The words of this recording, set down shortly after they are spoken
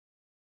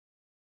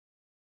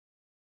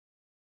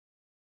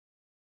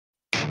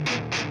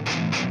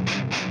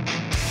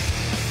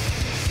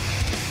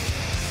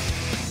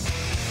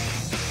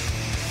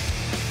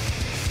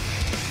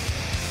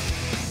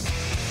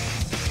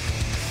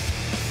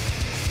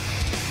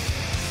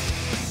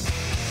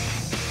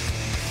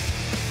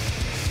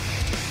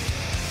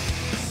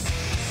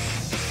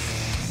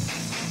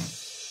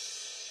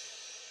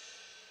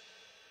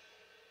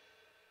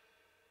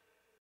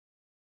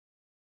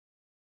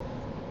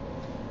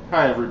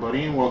Hi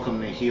everybody and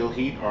welcome to Heel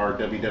Heat, our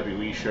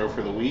WWE show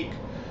for the week.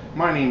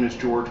 My name is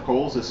George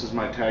Coles. This is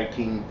my tag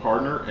team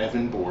partner,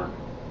 Evan Bourne.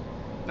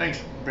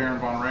 Thanks,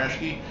 Baron Von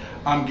Raschke.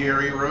 I'm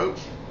Gary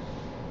Rhodes.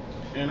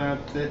 And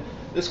this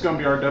is going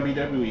to be our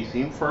WWE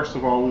theme. First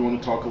of all, we want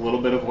to talk a little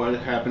bit of what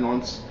happened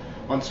on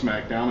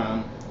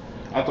SmackDown.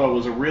 I thought it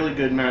was a really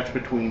good match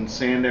between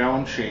Sandow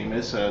and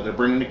Sheamus. They're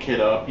bringing the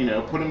kid up,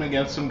 put him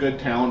against some good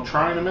talent,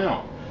 trying him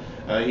out.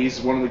 He's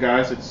one of the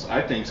guys that's,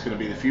 I think, is going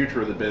to be the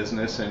future of the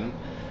business, and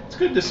it's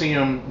good to see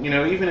him,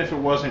 even if it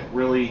wasn't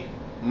really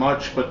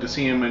much, but to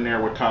see him in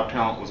there with top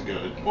talent was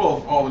good.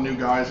 Well, all the new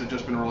guys that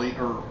just been released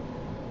or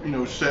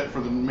set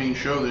for the main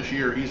show this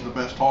year, he's the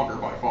best talker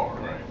by far.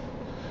 Right.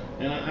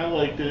 And I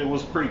liked it. It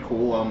was pretty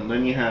cool.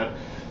 Then you had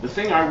the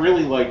thing I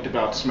really liked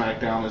about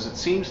SmackDown is it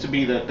seems to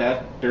be that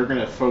they're going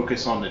to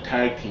focus on the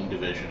tag team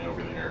division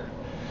over there.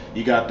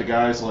 You got the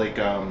guys like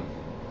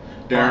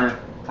Darren,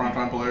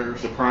 primetime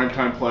players, the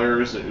primetime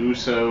players, the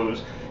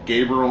Usos,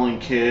 Gabriel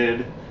and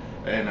Kidd,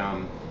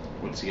 and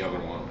what's the other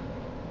one?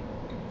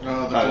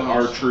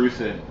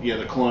 R-Truth and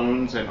the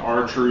clones and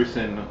R-Truth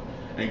and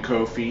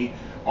Kofi.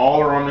 All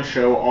are on the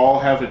show.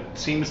 All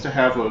seems to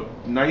have a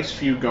nice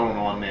feud going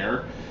on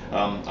there.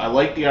 I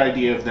like the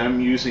idea of them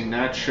using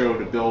that show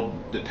to build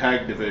the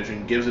tag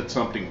division. Gives it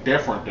something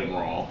different than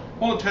Raw.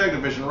 Well, the tag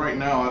division right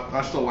now,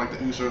 I still like the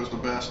Usos the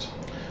best.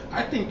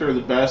 I think they're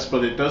the best,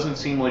 but it doesn't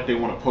seem like they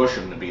want to push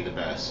them to be the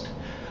best.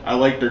 I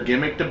like their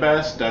gimmick the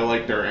best. I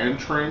like their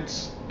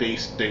entrance.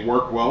 They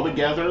work well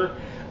together.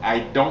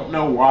 I don't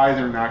know why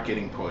they're not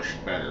getting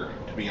pushed better,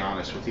 to be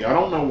honest with you. I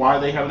don't know why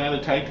they haven't had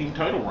a tag team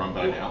title run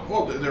by now.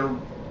 Well, they're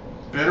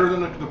better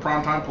than the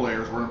primetime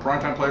players. We're the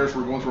primetime players.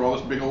 We're going through all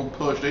this big old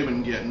push they've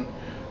been getting.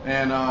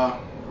 And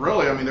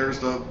really, there's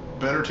the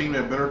better team. They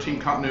have better team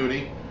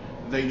continuity.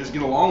 They just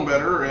get along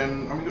better.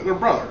 And, they're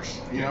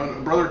brothers.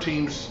 Brother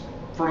teams,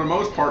 for the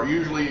most part,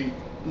 usually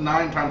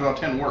 9 times out of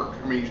 10 work.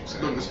 Look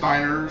at the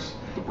Steiners,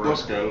 the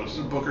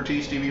Briscoes, Booker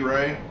T, Stevie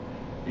Ray,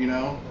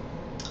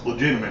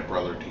 legitimate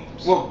brother teams.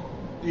 Well,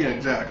 yeah,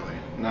 exactly.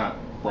 Not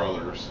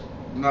brothers.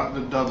 Not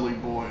the Dudley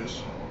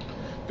boys.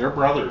 They're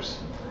brothers.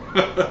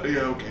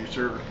 Yeah, okay,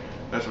 sure.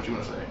 That's what you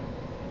want to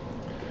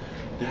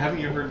say. Haven't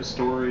you heard the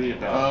story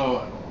about... Oh,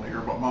 I don't want to hear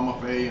about Mama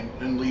Faye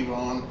and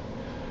Levon.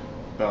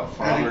 About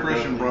Father Eddie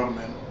Christian brought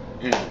them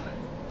in. Anyway.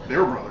 They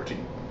were brother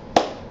team.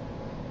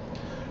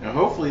 Now,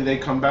 hopefully they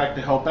come back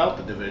to help out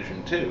the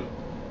division, too.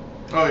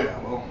 Oh, yeah,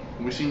 well,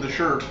 we seen the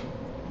shirt.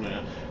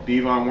 Yeah.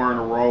 Devon wearing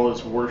a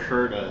Rawless War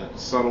shirt, a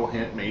subtle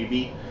hint,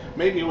 maybe.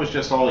 Maybe it was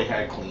just all he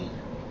had clean.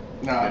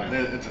 Nah,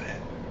 it's a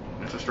hint.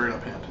 It's a straight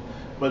up hint.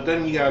 But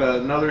then you got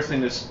another thing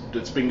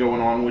that's been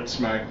going on with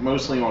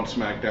mostly on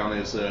SmackDown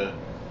is the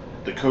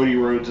Cody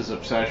Rhodes'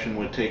 obsession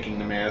with taking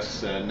the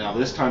masks. Now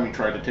this time he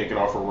tried to take it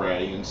off of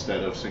Ray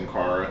instead of Sin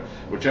Cara,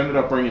 which ended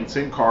up bringing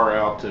Sin Cara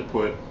out to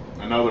put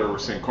another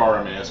Sin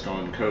Cara mask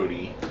on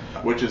Cody,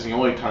 which is the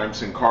only time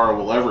Sin Cara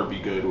will ever be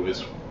good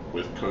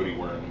with Cody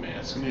wearing the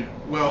mask. Yeah.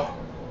 Well,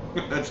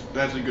 that's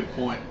a good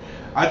point.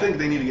 I think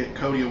they need to get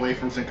Cody away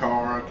from Sin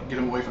Cara, get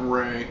him away from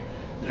Ray,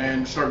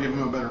 and start giving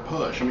him a better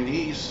push.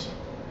 He's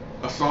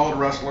a solid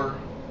wrestler.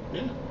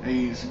 Yeah.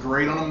 He's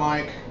great on a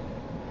mic,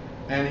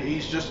 and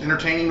he's just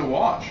entertaining to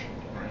watch.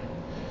 Right.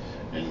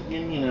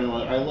 And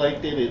I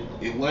liked it.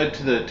 It led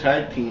to the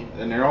tag team,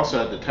 and they also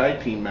had the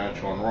tag team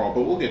match on Raw,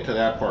 but we'll get to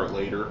that part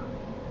later.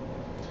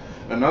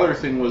 Another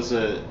thing was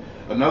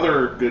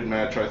another good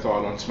match I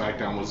thought on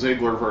SmackDown was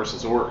Ziggler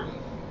versus Orton.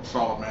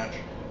 Solid match.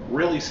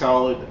 Really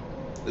solid.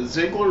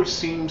 Ziggler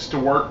seems to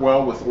work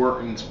well with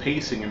Orton's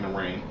pacing in the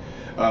ring.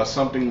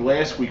 Something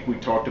last week we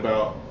talked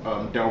about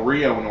Del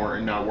Rio and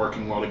Orton not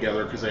working well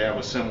together because they have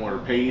a similar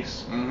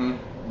pace. Mm-hmm.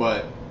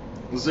 But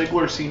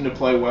Ziggler seemed to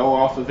play well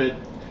off of it.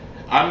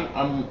 I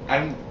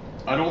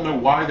don't know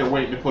why they're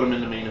waiting to put him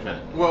in the main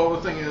event. Well,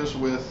 the thing is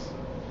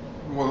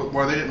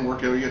why they didn't work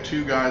together, you got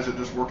two guys that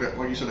just work at,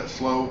 like you said, that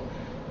slow,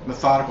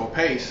 methodical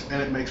pace,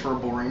 and it makes for a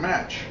boring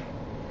match.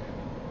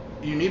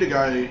 You need a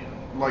guy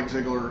like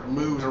Ziggler who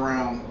moves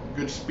around,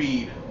 good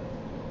speed.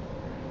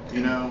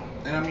 And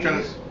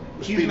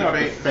he's not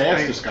the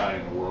fastest guy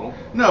in the world.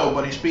 No,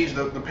 but he speeds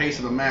the pace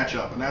of the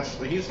matchup,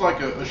 and he's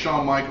like a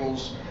Shawn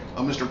Michaels,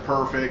 a Mr.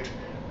 Perfect.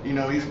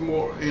 He's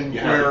more in you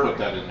have to put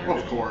that in there.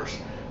 Of course,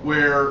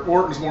 where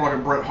Orton's more like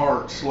a Bret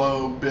Hart,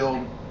 slow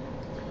build.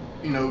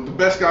 The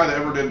best guy that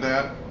ever did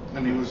that,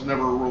 and he was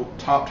never a real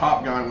top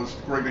guy, was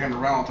Greg the Hammer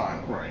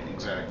Valentine. Right,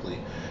 exactly.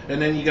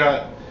 And then you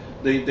got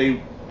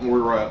they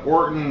were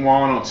Orton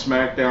won on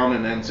SmackDown,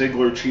 and then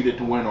Ziggler cheated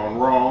to win on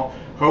Raw.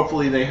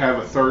 Hopefully they have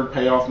a third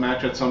payoff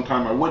match at some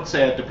time. I would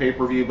say at the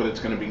pay-per-view, but it's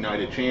going to be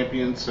Night of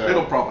Champions. So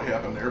it'll probably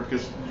happen there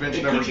because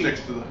Vince never sticks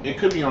to the... It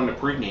could be on the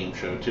pregame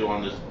show, too,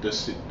 on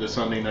the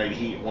Sunday Night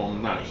Heat. Well,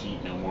 not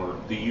Heat no more.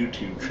 The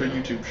YouTube show. The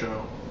YouTube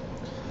show.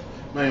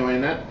 Anyway,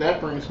 and that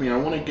brings me... I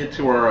want to get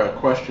to our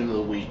question of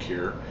the week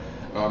here.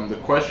 The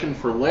question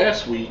for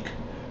last week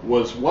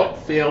was, what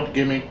failed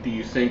gimmick do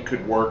you think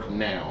could work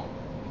now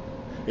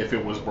if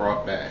it was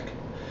brought back?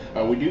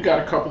 We do got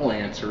a couple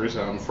answers.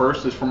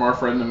 First is from our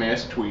friend the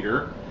Masked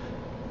Tweeter.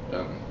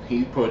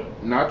 he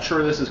put, not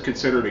sure this is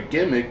considered a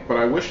gimmick, but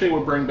I wish they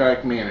would bring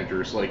back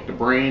managers like the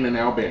Brain and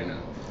Albano.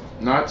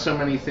 Not so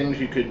many things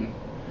you could,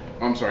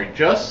 I'm sorry,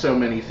 just so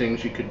many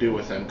things you could do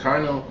with them.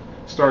 Kind of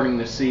starting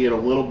to see it a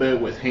little bit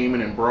with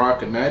Heyman and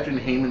Brock. Imagine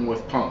Heyman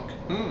with Punk.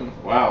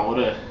 Wow, what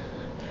a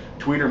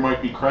tweeter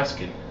might be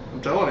Kreskin.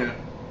 I'm telling you.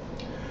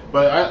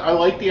 But I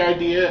like the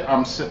idea.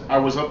 I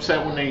was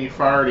upset when they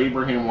fired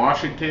Abraham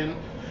Washington.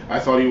 I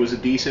thought he was a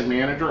decent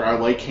manager. I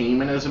like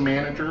Heyman as a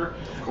manager.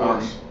 Of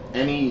course.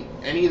 Any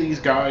of these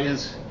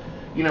guys,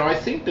 I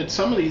think that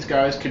some of these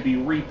guys could be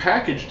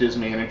repackaged as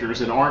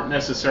managers and aren't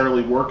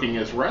necessarily working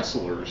as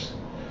wrestlers.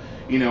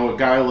 A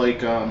guy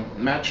like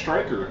Matt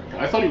Stryker.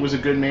 I thought he was a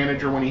good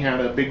manager when he had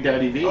a Big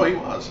Daddy V. Oh, he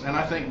was. And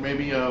I think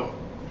maybe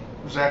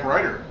Zack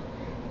Ryder.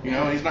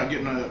 He's not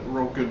getting a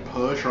real good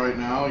push right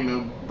now.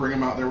 Bring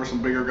him out there with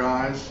some bigger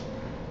guys.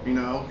 Kind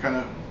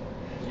of.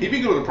 He'd be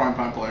good with the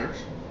primetime players.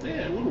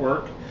 Yeah, it would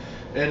work.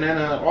 And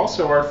then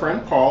also our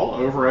friend Paul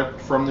over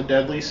at From the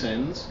Deadly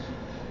Sins,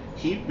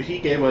 he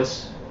gave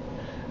us,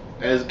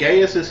 as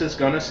gay as this is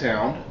going to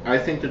sound, I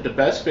think that the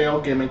best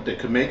failed gimmick that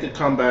could make a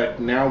comeback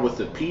now with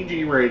the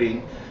PG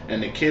rating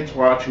and the kids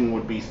watching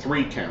would be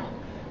 3 count.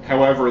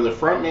 However, the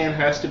front man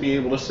has to be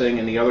able to sing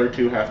and the other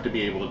two have to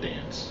be able to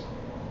dance.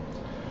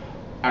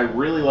 I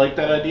really like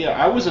that idea.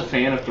 I was a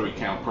fan of 3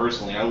 count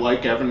personally. I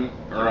like Evan,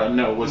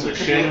 was it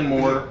Shannon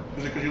Moore?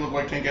 Is it because you look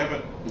like Tank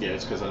Abbott? Yeah,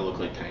 it's because I look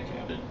like Tank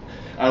Abbott.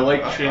 I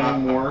liked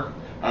Shannon Moore.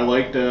 I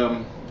liked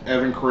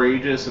Evan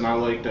Courageous, and I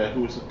liked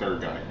who was the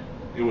third guy?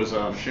 It was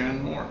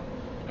Shannon Moore.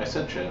 I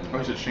said Shannon. Oh,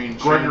 I said Shane.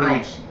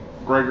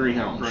 Gregory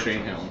Helms.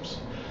 Shane Helms.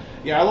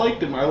 Yeah, I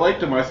liked him.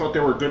 I thought they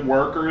were good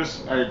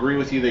workers. I agree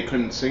with you. They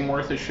couldn't sing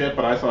worth a shit,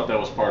 but I thought that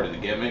was part of the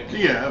gimmick.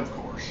 Yeah, of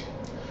course.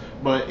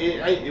 But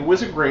it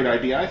was a great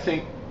idea. I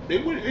think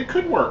it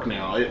could work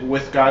now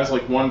with guys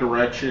like One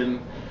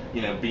Direction,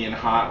 being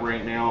hot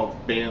right now.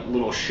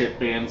 Little shit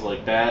bands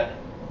like that.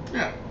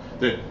 Yeah.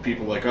 That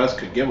people like us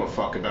could give a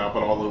fuck about,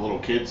 but all the little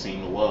kids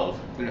seem to love.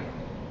 Yeah.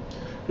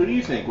 Who do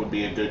you think would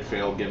be a good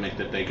failed gimmick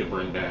that they could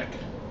bring back?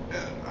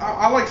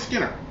 I like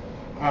Skinner.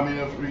 I mean,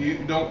 if you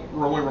don't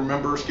really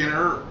remember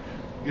Skinner,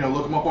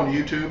 look him up on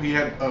YouTube. He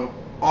had an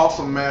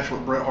awesome match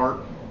with Bret Hart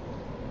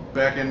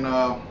back in,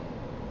 I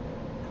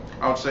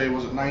would say,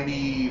 was it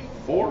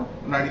 94,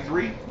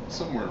 93?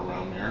 Somewhere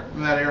around there.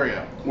 In that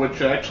area.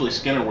 Which actually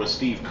Skinner was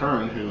Steve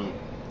Kern, who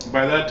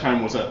by that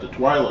time was at the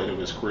twilight of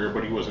his career,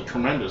 but he was a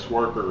tremendous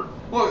worker.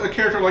 Well, a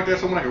character like that,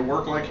 someone that could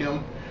work like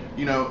him.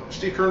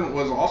 Steve Kern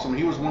was awesome.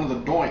 He was one of the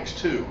Doinks,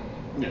 too.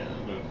 Yeah,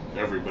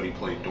 everybody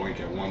played Doink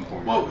at one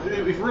point. Well,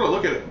 if you really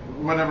look at it,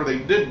 whenever they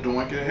did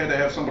Doink, it had to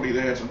have somebody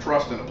that had some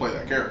trust in to play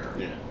that character.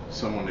 Yeah,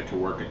 someone that could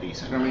work a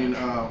decent match. I mean,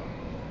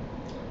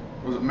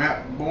 was it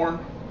Matt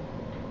Bourne?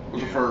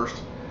 Was the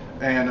first.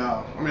 And,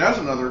 that's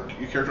another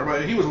character.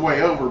 But he was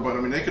way over, but,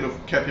 they could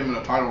have kept him in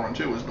a title run,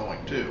 too, as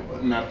Doink, too.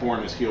 But Matt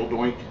Bourne is heel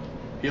Doink?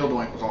 Heel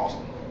Doink was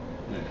awesome.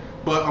 Yeah.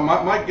 But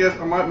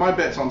my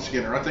bet's on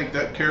Skinner. I think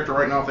that character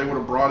right now, if they would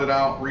have brought it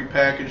out,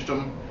 repackaged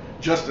him,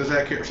 just as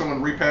that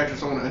someone repackaged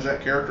someone as that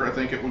character, I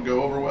think it would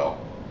go over well.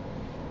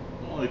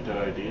 I like that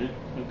idea.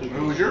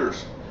 Who was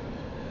yours?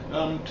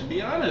 To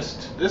be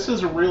honest, this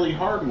is a really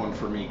hard one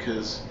for me,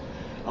 because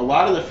a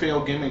lot of the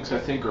failed gimmicks, I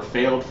think, are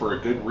failed for a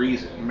good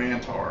reason.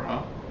 Mantar,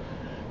 huh?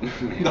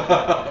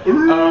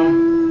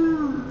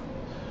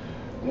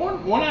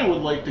 One I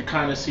would like to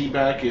kind of see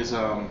back is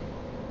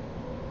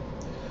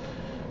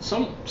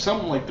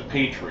something like the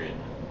Patriot.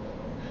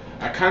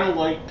 I kind of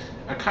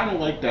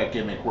liked that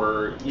gimmick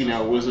where he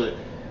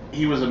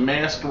was a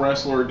masked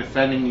wrestler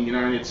defending the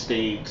United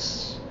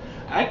States.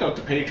 I thought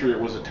the Patriot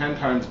was a 10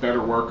 times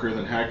better worker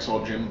than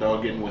Hacksaw Jim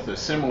Duggan with a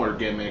similar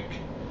gimmick.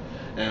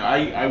 And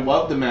I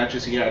loved the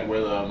matches he had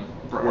with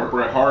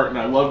Bret Hart, and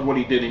I loved what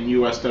he did in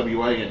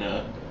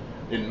USWA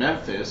in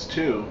Memphis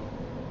too.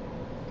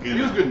 He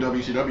was good in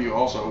WCW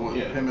also with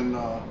him and.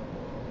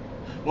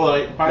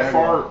 Well,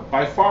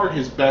 by far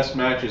his best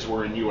matches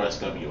were in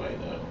USWA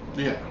though.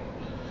 Yeah.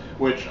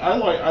 Which I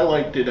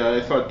liked it.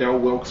 I thought Del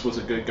Wilkes was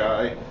a good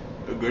guy,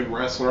 a good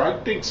wrestler. I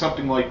think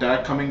something like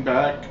that coming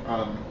back,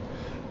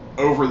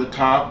 over the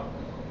top,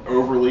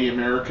 overly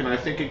American. I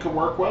think it could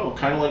work well,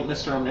 kind of like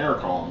Mr.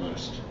 America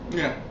almost.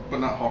 Yeah, but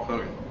not Hulk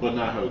Hogan. But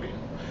not Hogan.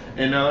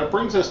 And that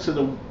brings us to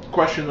the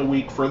question of the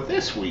week for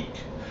this week.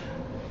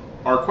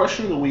 Our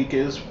question of the week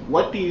is,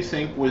 what do you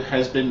think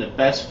has been the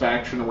best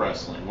faction of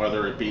wrestling?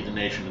 Whether it be the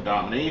Nation of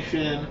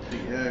Domination,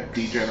 DX,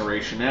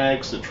 D-Generation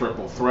X, the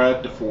Triple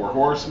Threat, the Four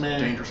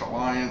Horsemen. Dangerous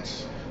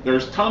Alliance.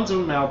 There's tons of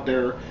them out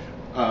there.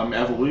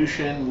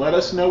 Evolution. Let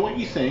us know what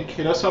you think.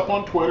 Hit us up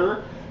on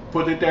Twitter.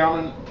 Put it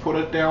down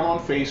on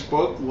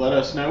Facebook. Let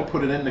us know.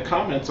 Put it in the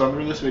comments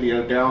under this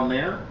video down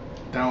there.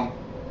 Down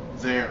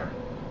there.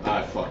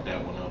 I fucked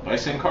that one up. I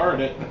Sincar'd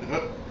it.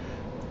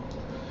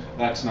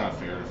 That's not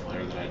fair to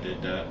Flair that I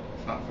did that.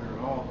 It's not fair at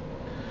all.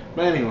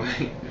 But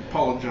anyway.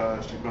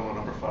 Apologize to Bella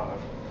number 5.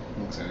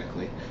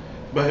 Exactly.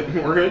 But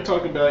we're going to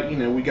talk about,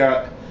 then we're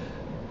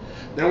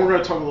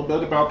going to talk a little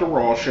bit about the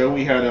Raw show.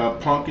 We had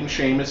Punk and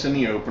Sheamus in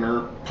the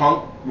opener.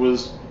 Punk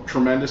was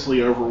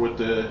tremendously over with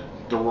the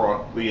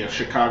the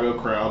Chicago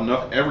crowd.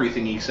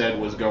 Everything he said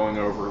was going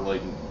over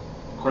like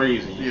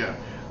crazy. Yeah,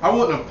 I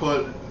wouldn't have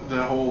put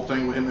the whole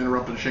thing with him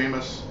interrupting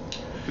Sheamus.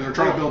 Because they're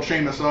trying to build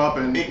Sheamus up,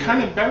 and it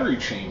kind of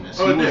buried Sheamus.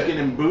 Oh, he was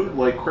getting booed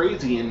like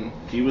crazy, and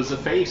he was the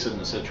face in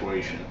the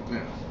situation.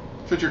 Yeah.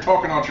 Since you're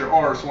talking out your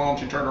arse, why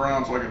don't you turn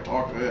around so I can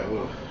talk to him?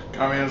 Ugh.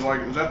 I mean, it's like,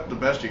 is that the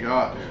best you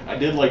got? I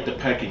did like the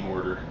pecking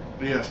order.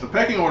 Yes, the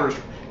pecking order.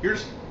 You're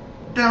just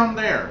down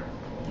there.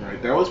 Right,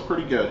 that was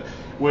pretty good.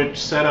 Which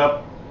set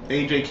up,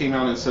 AJ came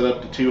out and set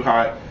up the 2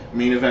 hot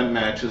main event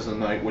matches of the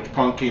night, which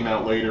Punk came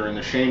out later in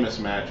the Sheamus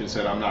match and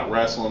said, I'm not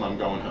wrestling, I'm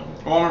going home.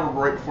 Well, I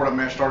remember right before that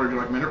match started, you're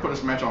like, man, they're putting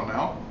this match on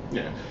now?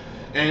 Yeah.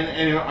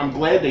 And you know, I'm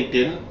glad they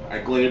didn't.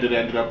 I'm glad it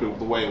ended up the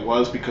way it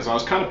was, because I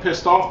was kind of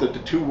pissed off that the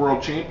 2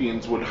 world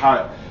champions would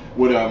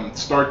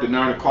start the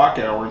 9 o'clock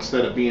hour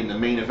instead of being the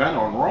main event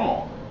on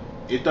Raw.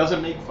 It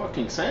doesn't make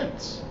fucking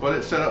sense. But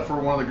it set up for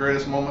one of the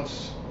greatest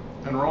moments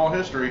in Raw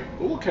history.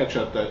 We'll catch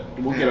up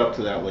we'll get up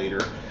to that later.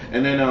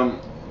 And then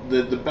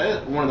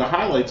one of the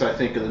highlights I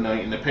think of the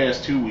night in the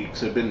past 2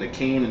 weeks have been the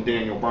Kane and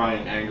Daniel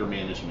Bryan anger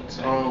management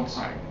segments.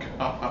 Oh my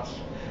gosh,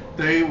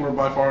 they were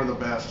by far the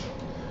best.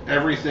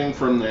 Everything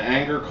from the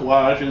anger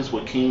collages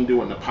with Kane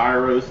doing the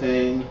pyro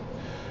thing,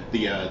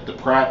 the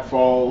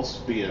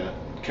pratfalls, the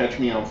catch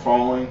me I'm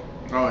falling.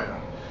 Oh yeah.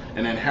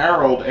 And then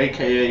Harold,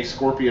 aka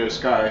Scorpio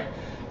Sky,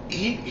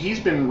 he's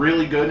been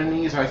really good in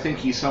these. I think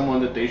he's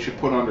someone that they should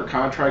put under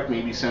contract,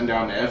 maybe send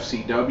down to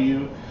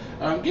FCW.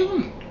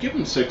 Give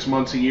him 6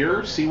 months a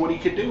year, see what he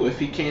could do. If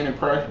he can't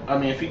impress,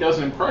 if he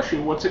doesn't impress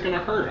you, what's it going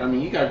to hurt? I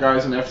mean, you got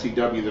guys in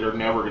FCW that are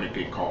never going to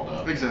get called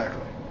up.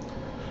 Exactly.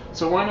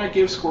 So why not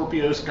give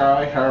Scorpio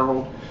Sky,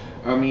 Harold?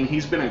 I mean,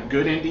 he's been a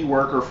good indie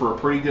worker for a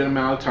pretty good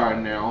amount of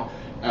time now.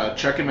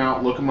 Check him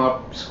out, look him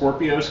up,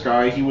 Scorpio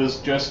Sky. He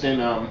was just in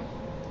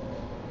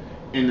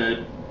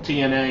the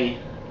TNA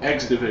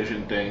X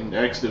Division thing, the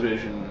X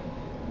Division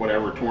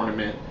whatever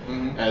tournament,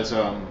 as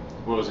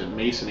what was it,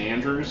 Mason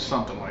Andrews?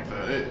 Something like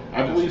that.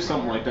 I believe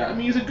something like that. I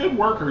mean, he's a good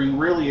worker. He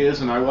really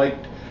is, and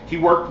he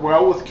worked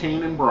well with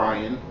Kane and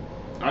Bryan.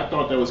 I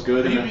thought that was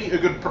good. He'd be a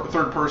good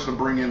third person to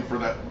bring in for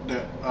that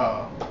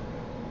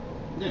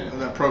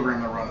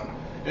program they're running.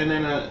 And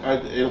then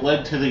it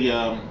led to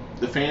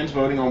the fans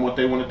voting on what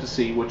they wanted to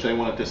see, which they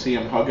wanted to see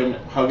him hug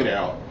it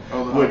out.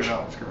 Oh, the hug it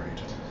out was great.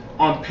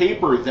 On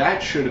paper,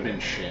 that should have been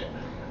shit.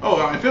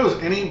 Oh, if it was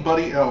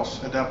anybody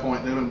else at that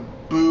point, they'd have been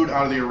booed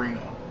out of the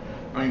arena.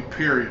 I mean,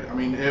 period. I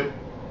mean,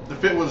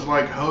 if it was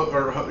like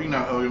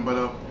not Hogan,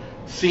 but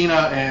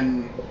Cena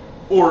and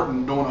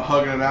Orton doing a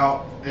hugging it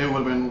out, it would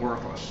have been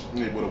worthless.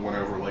 It would have went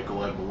over like a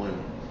lead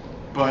balloon.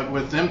 But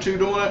with them two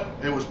doing it,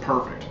 it was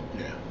perfect.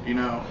 Yeah. You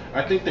know,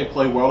 I think they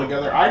play well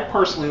together. I'd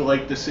personally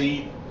like to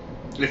see,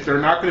 if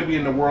they're not going to be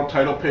in the world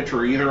title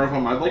picture, either of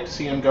them, I'd like to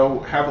see them go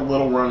have a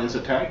little run as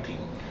a tag team.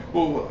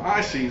 Well, what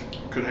I see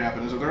could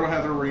happen is if they're going to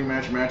have their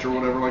rematch match or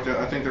whatever like that,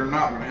 I think they're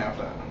not going to have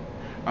that.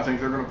 I think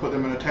they're going to put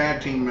them in a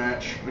tag team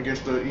match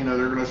against they're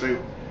going to say,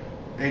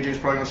 AJ's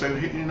probably going to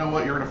say, you know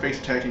what, you're going to face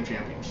the tag team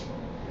champions.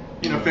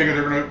 Figure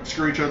they're going to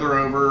screw each other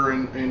over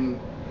and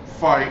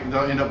fight, and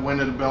they'll end up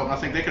winning the belt, and I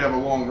think they could have a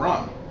long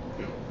run.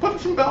 Yeah. Put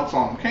some belts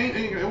on them. Kane,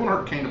 it wouldn't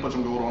hurt Kane to put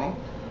some gold on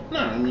them. No,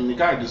 I mean, the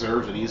guy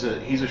deserves it. He's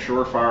a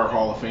surefire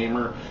Hall of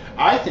Famer.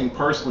 I think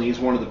personally he's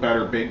one of the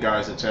better big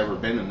guys that's ever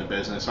been in the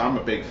business. I'm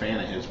a big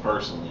fan of his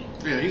personally.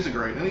 Yeah, he's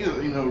and he's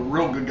a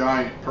real good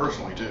guy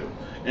personally too.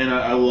 And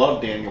I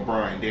love Daniel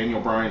Bryan. Daniel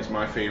Bryan's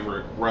my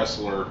favorite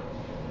wrestler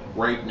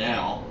right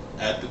now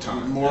at the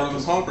time. More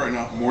than Punk right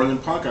now. More than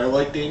Punk. I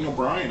like Daniel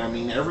Bryan. I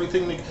mean,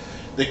 everything.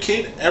 The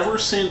kid, ever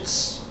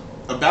since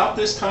about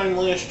this time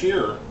last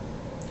year,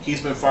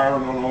 he's been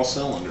firing on all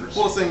cylinders.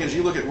 Well, the thing is,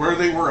 you look at where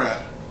they were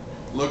at.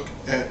 Look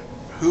at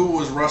who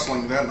was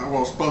wrestling that night.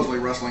 Well, supposedly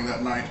wrestling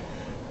that night.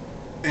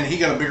 And he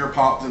got a bigger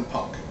pop than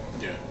Punk.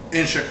 Yeah.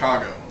 In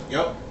Chicago.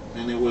 Yep.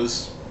 And it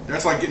was...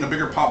 That's like getting a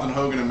bigger pop than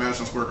Hogan in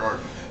Madison Square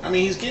Garden. I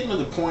mean, he's getting to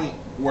the point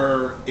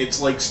where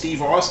it's like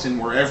Steve Austin,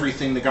 where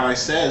everything the guy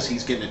says,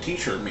 he's getting a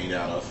T-shirt made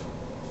out of.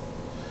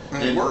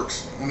 And it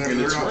works. And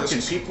it's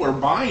working. People are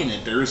buying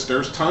it.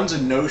 There's tons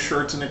of no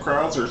shirts in the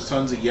crowds. There's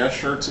tons of yes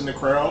shirts in the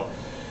crowd.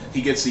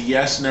 He gets the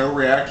yes/no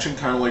reaction,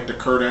 kind of like the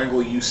Kurt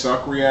Angle "you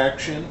suck"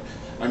 reaction.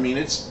 I mean,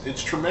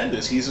 it's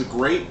tremendous. He's a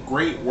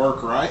great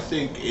worker. I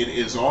think it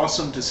is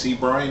awesome to see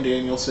Bryan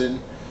Danielson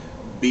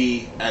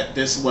be at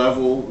this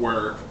level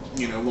where,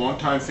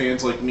 longtime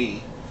fans like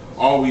me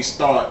always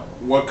thought,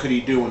 what could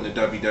he do in the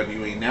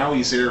WWE? Now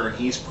he's there, and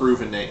he's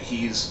proven that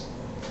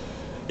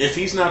if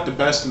he's not the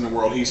best in the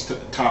world, he's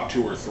top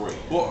 2 or 3.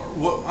 Well,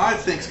 what I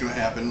think is going to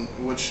happen,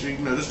 which,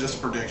 this is just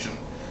a prediction,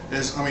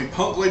 is,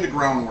 Punk laid the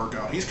groundwork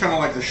out. He's kind of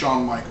like the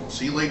Shawn Michaels.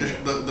 He laid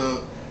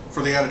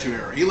for the Attitude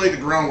Era. He laid the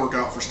groundwork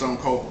out for Stone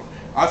Cold.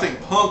 I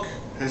think Punk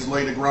has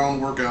laid the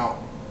groundwork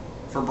out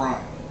for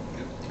Bryan.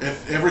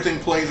 If everything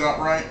plays out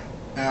right,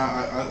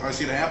 I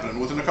see it happening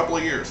within a couple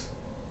of years.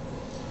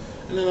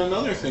 And then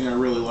another thing I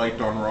really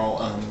liked on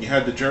Raw, you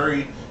had the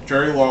Jerry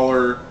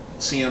Lawler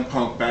CM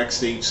Punk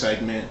backstage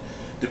segment.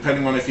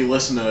 depending on if you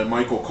listen to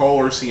Michael Cole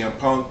or CM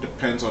Punk,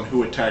 depends on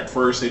who attacked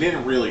first. They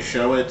didn't really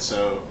show it,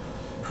 so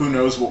who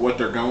knows what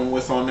they're going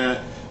with on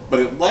that. But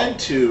it led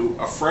to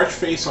a fresh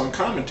face on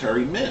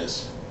commentary,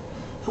 Miz,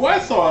 who I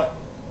thought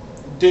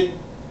did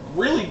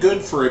really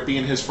good for it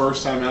being his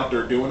first time out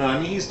there doing it. I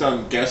mean, he's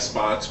done guest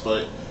spots,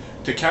 but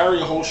to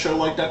carry a whole show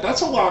like that,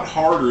 that's a lot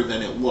harder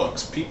than it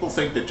looks. People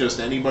think that just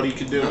anybody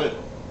could do it.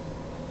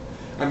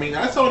 I mean,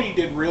 I thought he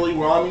did really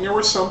well. I mean, there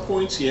were some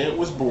points, yeah, it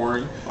was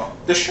boring.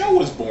 The show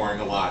was boring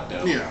a lot,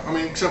 though. Yeah, I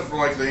mean, except for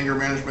like the anger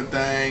management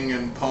thing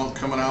and Punk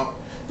coming out.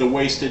 The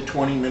wasted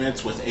 20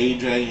 minutes with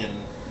AJ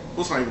and...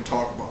 Let's not even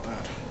talk about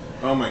that.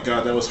 Oh my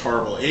god, that was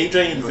horrible.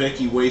 AJ and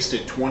Vicky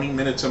wasted 20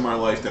 minutes of my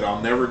life that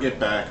I'll never get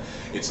back.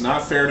 It's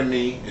not fair to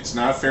me, it's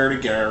not fair to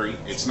Gary,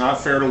 it's not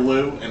fair to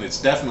Lou, and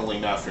it's definitely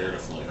not fair to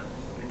Flair.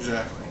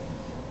 Exactly.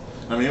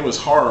 I mean, it was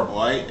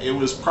horrible. It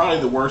was probably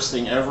the worst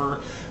thing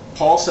ever.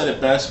 Paul said it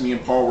best. Me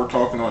and Paul were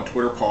talking on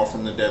Twitter, Paul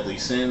from the Deadly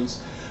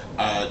Sins.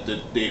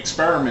 The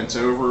experiment's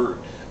over.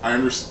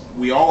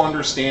 We all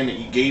understand that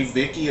you gave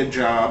Vicky a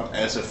job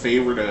as a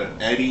favor to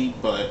Eddie,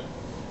 but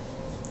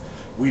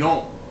we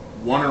don't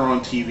want her on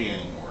TV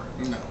anymore.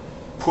 No.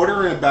 Put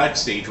her in a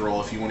backstage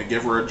role if you want to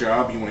give her a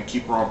job. You want to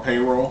keep her on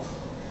payroll.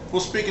 Well,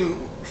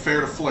 speaking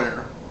fair to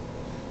Flair,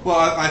 well,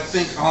 I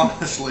think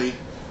honestly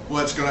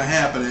what's going to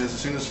happen is as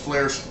soon as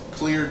Flair's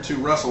cleared to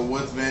wrestle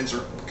with Vince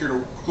or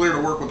clear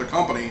to work with the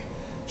company,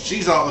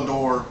 she's out the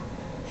door,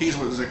 he's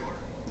with Ziggler.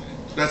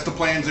 That's the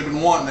plans they've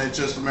been wanting. It's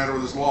just a matter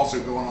of this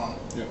lawsuit going on.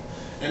 Yeah.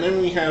 And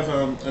then we have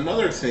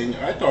another thing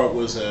I thought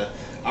was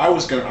I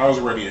was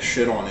ready to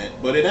shit on it,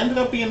 but it ended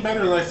up being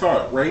better than I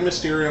thought. Rey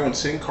Mysterio and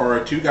Sin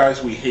Cara, two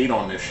guys we hate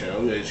on this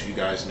show, as you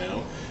guys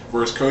know,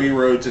 versus Cody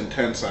Rhodes and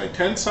Tensai.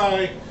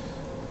 Tensai,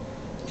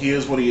 he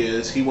is what he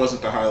is. He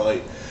wasn't the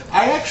highlight.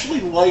 I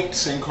actually liked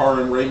Sin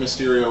Cara and Rey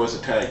Mysterio as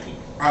a tag team.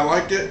 I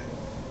liked it,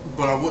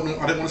 but I didn't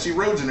want to see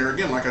Rhodes in there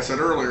again. Like I said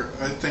earlier,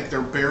 I think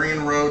they're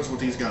burying Rhodes with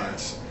these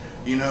guys.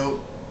 You know,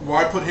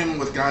 why put him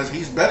with guys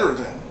he's better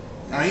than?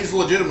 Now, he's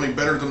legitimately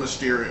better than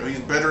Mysterio.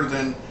 He's better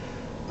than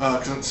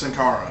Sin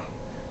Cara.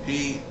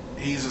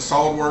 He's a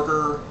solid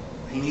worker.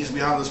 He needs to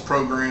be out of this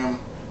program.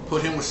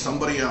 Put him with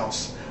somebody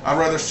else. I'd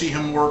rather see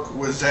him work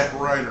with Zack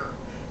Ryder,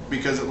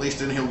 because at least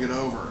then he'll get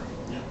over.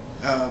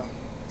 Yeah.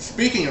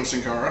 Speaking of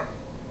Sin Cara,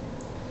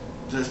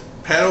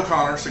 Pat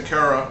O'Connor, Sin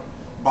Cara,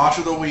 Botch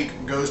of the Week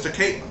goes to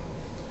Caitlyn.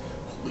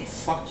 Holy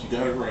fuck, you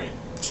got it right.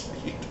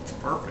 It's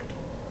perfect.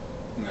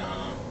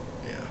 No.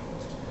 Yeah.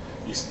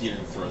 You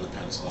didn't throw the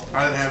pencil up.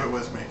 I didn't have it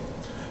with me.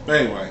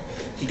 But anyway,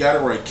 he got it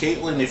right.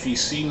 Caitlyn, if you've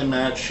seen the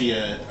match, she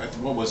had,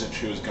 what was it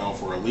she was going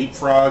for? A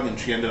leapfrog, and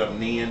she ended up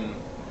kneeing.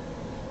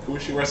 Who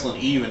was she wrestling?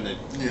 Even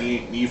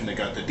that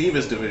got the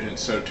Divas division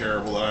so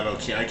terrible that I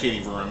can't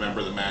even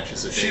remember the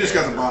matches. She just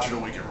got the Botch of the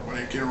Week, everybody.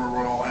 I can't remember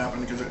what all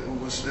happened because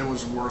it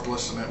was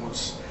worthless, and it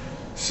was,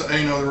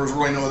 there was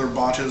really no other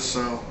botches,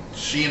 so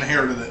she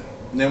inherited it.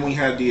 And then we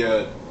had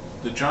the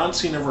John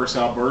Cena versus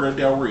Alberto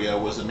Del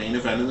Rio was the main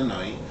event of the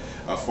night.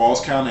 A Falls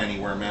Count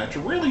Anywhere match,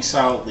 a really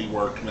solidly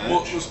worked match.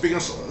 Well, speaking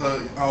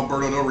of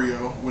Alberto Del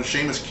Rio, when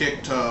Sheamus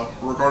kicked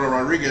Ricardo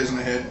Rodriguez in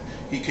the head,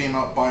 he came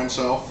out by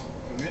himself.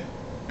 Yeah.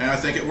 And I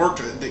think it worked.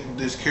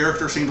 His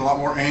character seemed a lot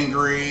more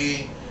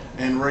angry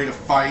and ready to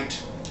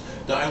fight.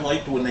 I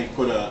liked when they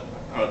put a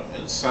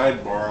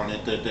sidebar on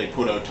it that they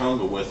put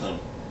Otunga with him,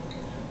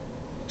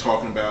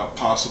 talking about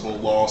possible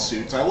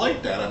lawsuits. I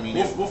like that. I mean,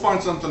 we'll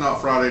find something out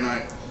Friday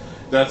night.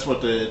 That's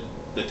what the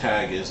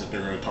tag is that they're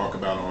going to talk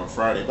about on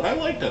Friday. But I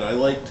liked it. I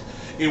liked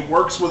it.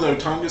 Works with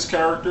Otunga's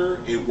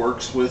character. It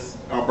works with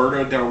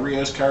Alberto Del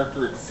Rio's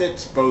character. It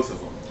fits both of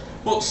them.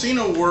 Well,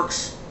 Cena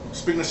works.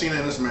 Speaking of Cena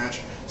in this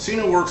match,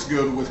 Cena works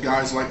good with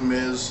guys like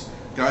Miz,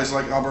 guys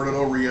like Alberto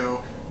Del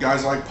Rio,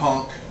 guys like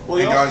Punk,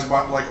 and guys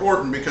like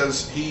Orton,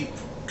 because he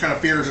kind of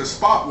fears his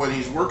spot when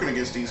he's working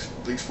against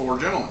these four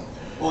gentlemen.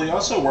 Well, he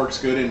also works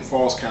good in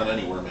Falls Count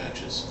Anywhere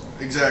matches.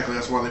 Exactly,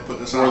 that's why they put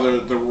this out. Where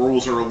the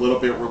rules are a little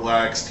bit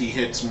relaxed. He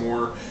hits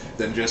more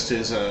than just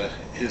his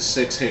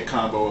 6-hit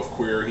combo of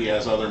Queer. He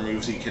has other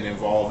moves he can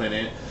involve in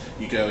it.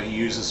 He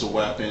uses the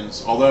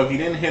weapons. Although he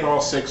didn't hit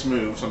all 6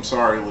 moves. I'm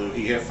sorry, Lou.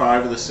 He hit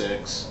 5 of the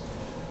 6.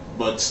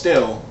 But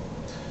still,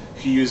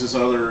 he uses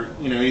other,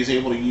 he's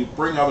able to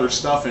bring other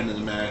stuff into the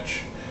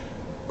match.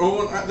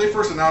 Well, when they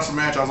first announced the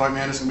match, I was like,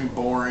 man, this is going to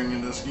be boring.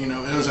 And this, it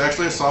was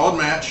actually a solid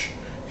match.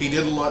 He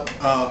did let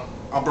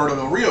Alberto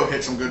Del Rio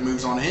hit some good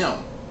moves on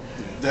him.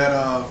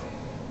 That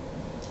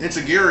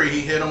Enziguri,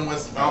 he hit him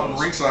with out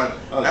ringside.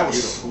 That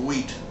was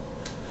sweet.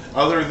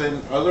 Other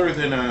than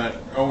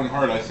Owen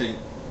Hart, I think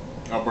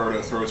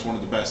Alberto throws one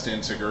of the best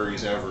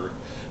Enziguris ever,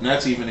 and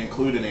that's even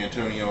including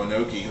Antonio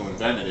Inoki, who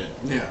invented it.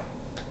 Yeah.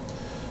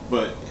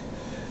 But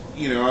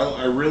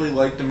I really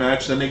liked the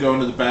match. Then they go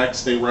into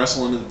the they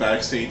wrestle into the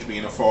backstage,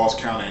 being a Falls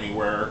Count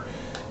Anywhere,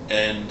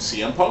 and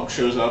CM Punk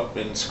shows up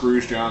and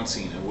screws John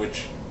Cena,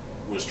 which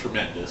was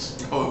tremendous.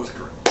 Oh, it was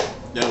great.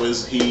 That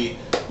was he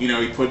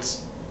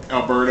puts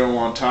Alberto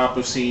on top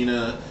of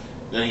Cena,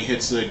 then he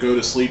hits the go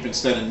to sleep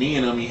instead of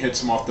kneeing him. He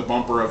hits him off the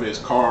bumper of his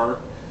car,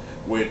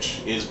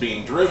 which is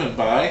being driven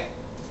by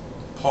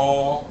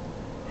Paul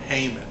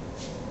Heyman.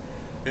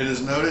 It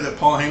is noted that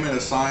Paul Heyman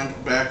is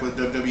signed back with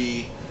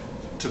WWE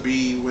to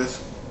be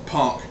with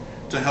Punk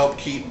to help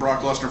keep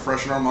Brock Lesnar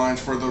fresh in our minds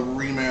for the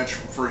rematch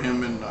for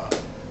him and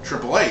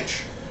Triple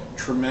H.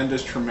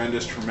 Tremendous,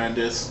 tremendous,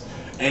 tremendous.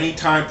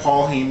 Anytime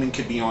Paul Heyman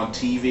could be on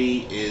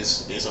TV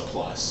is a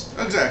plus.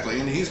 Exactly,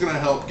 and he's going to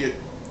help get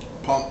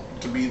Punk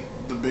to be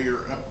the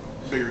bigger.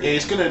 Yeah,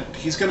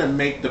 he's gonna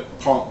make the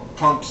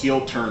Punk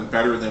heel turn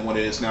better than what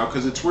it is now,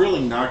 because it's really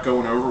not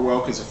going over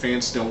well because the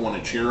fans still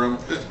want to cheer him,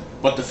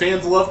 but the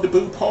fans love to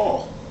boo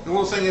Paul. And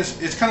well, the thing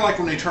is, it's kind of like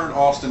when they turned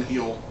Austin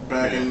heel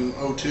back in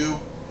 '02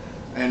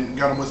 and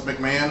got him with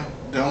McMahon.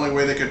 The only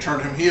way they could turn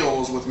him heel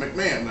was with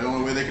McMahon. The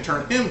only way they could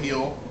turn him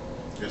heel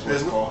is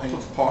with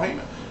Paul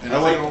Heyman. And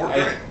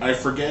I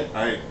forget.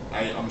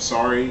 I'm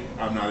sorry.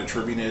 I'm not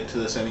attributing it to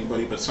this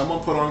anybody, but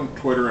someone put on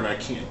Twitter, and I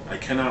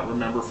cannot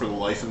remember for the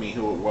life of me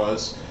who it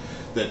was,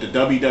 that the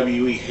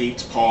WWE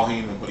hates Paul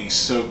Heyman, but he's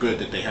so good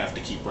that they have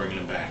to keep bringing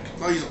him back.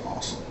 Oh, he's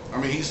awesome.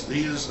 I mean, he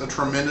is a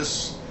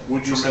tremendous.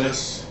 Would you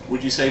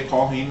say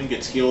Paul Heyman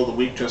gets heel of the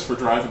week just for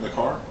driving the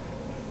car?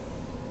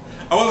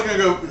 I wasn't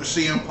gonna go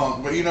CM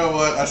Punk, but you know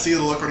what? I see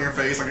the look on your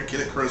face like a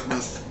kid at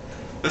Christmas.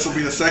 This will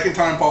be the second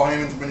time Paul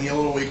Heyman's been heel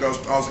of the week. I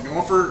was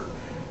going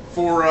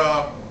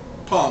for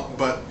Punk,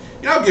 but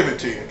I'll give it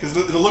to you because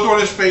the look on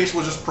his face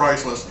was just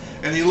priceless.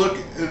 And you look,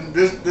 and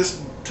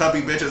this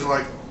tubby bitch is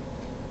like,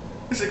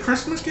 is it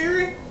Christmas,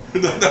 Gary?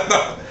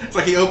 It's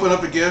like he opened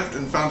up a gift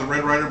and found the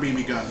Red Ryder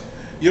BB gun.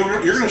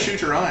 You're gonna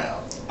shoot your eye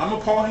out. I'm a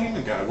Paul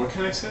Heyman guy. What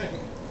can I say?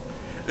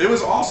 It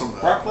was awesome though.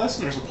 Brock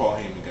Lesnar's a Paul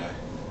Heyman guy.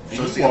 And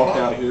So he walked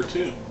out of here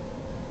too.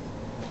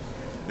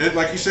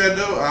 Like you said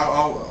though,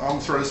 I'll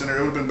throw this in there.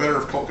 It would have been better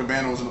if Colt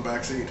Cabana was in the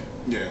back seat.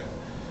 Yeah.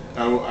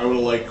 I would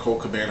have liked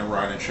Colt Cabana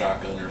riding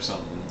shotgun or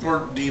something.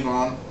 Or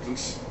Devon,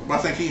 since I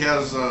think he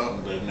has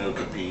the no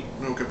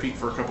compete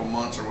for a couple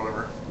months or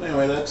whatever.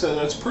 Anyway,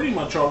 that's pretty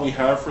much all we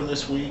have for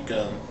this week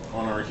on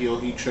our Heel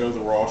Heat show, the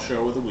Raw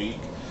show of the week.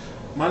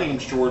 My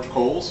name's George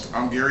Coles.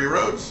 I'm Gary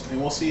Rhodes, and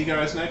we'll see you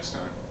guys next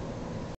time.